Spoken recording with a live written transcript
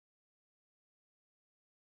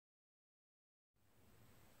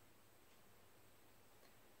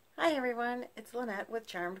Hi everyone, it's Lynette with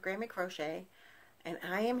Charmed Grammy Crochet, and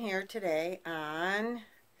I am here today on,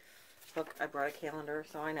 look, I brought a calendar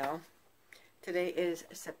so I know. Today is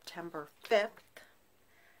September 5th,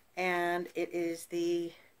 and it is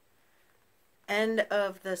the end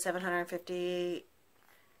of the 750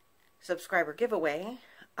 subscriber giveaway.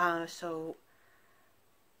 So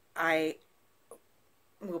I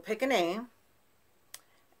will pick a name,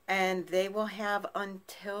 and they will have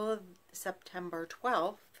until September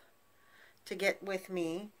 12th to get with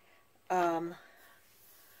me so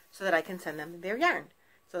that I can send them their yarn.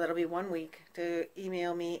 So that'll be 1 week to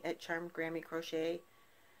email me at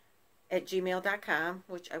charmedgrammycrochet@gmail.com,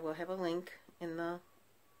 which I will have a link in the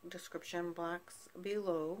description box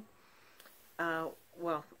below.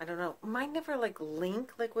 Well, I don't know. Mine never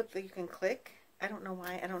link what you can click. I don't know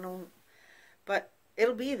why. I don't know. But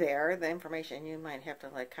it'll be there, the information. You might have to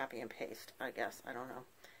copy and paste, I guess. I don't know.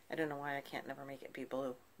 I don't know why I can't never make it be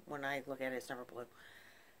blue. When I look at it, it's never blue.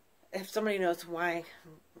 If somebody knows why,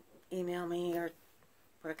 email me or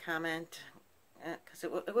put a comment. Because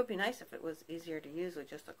it would be nice if it was easier to use with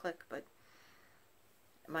just a click. But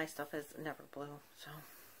my stuff is never blue. So,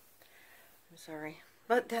 I'm sorry.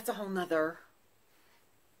 But that's a whole nother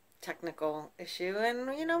technical issue.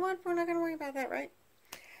 And you know what? We're not going to worry about that, right?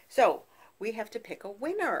 So, we have to pick a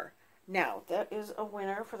winner. Now, that is a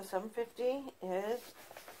winner for the 750 is...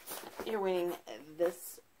 You're winning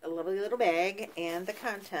this lovely little bag and the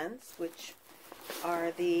contents, which are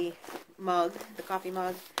the mug, the coffee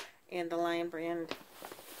mug, and the Lion Brand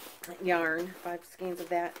yarn, 5 skeins of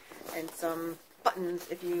that, and some buttons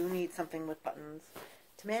if you need something with buttons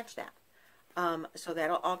to match that. So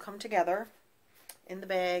that'll all come together in the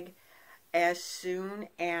bag as soon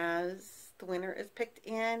as the winner is picked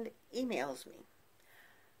and emails me.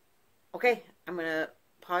 Okay, I'm going to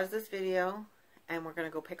pause this video and we're going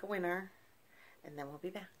to go pick a winner, and then we'll be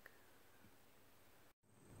back.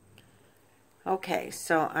 Okay,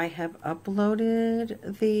 so I have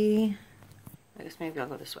uploaded the, I guess maybe I'll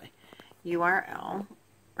go this way, URL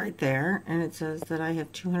right there, and it says that I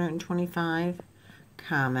have 225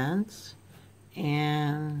 comments,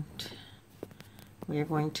 and we are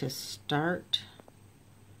going to start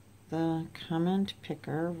the comment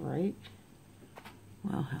picker right,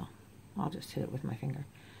 well, hell, I'll just hit it with my finger.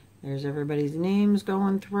 There's everybody's names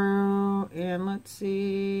going through, and let's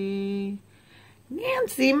see.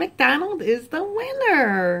 Nancy McDonald is the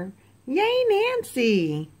winner. Yay,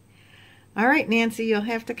 Nancy. All right, Nancy, you'll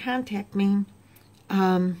have to contact me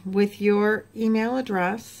with your email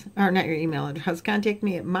address, or not your email address. Contact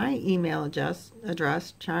me at my email address,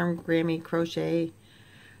 charmedgrammycrochet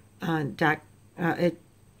at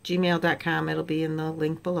gmail.com. It'll be in the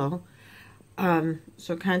link below.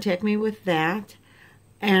 So contact me with that.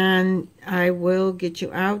 And I will get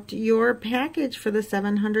you out your package for the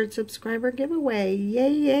 700 subscriber giveaway.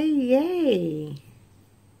 Yay, yay, yay.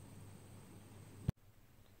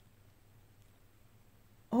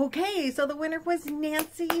 Okay, so the winner was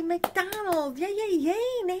Nancy McDonald. Yay, yay,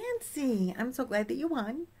 yay, Nancy. I'm so glad that you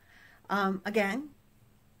won. Again,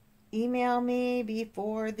 email me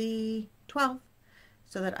before the 12th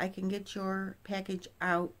so that I can get your package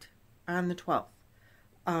out on the 12th.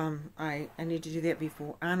 I need to do that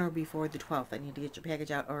on or before the 12th. I need to get your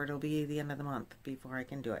package out, or it'll be the end of the month before I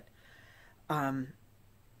can do it.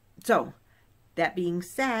 So, that being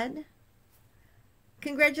said,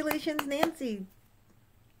 congratulations, Nancy,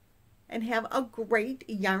 and have a great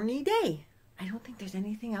yarny day. I don't think there's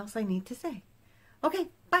anything else I need to say. Okay,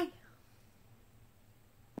 bye.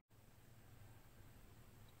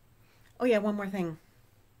 Oh yeah, one more thing.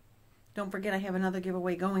 Don't forget I have another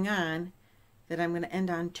giveaway going on that I'm going to end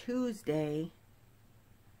on Tuesday.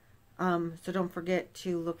 So don't forget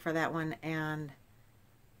to look for that one and,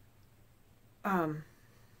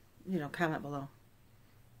 you know, comment below.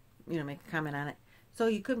 You know, make a comment on it. So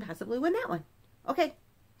you could possibly win that one. Okay.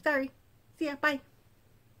 Sorry. See ya. Bye.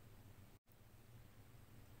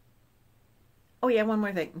 Oh yeah, one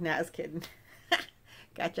more thing. Nah, I was kidding.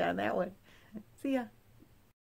 Gotcha on that one. See ya.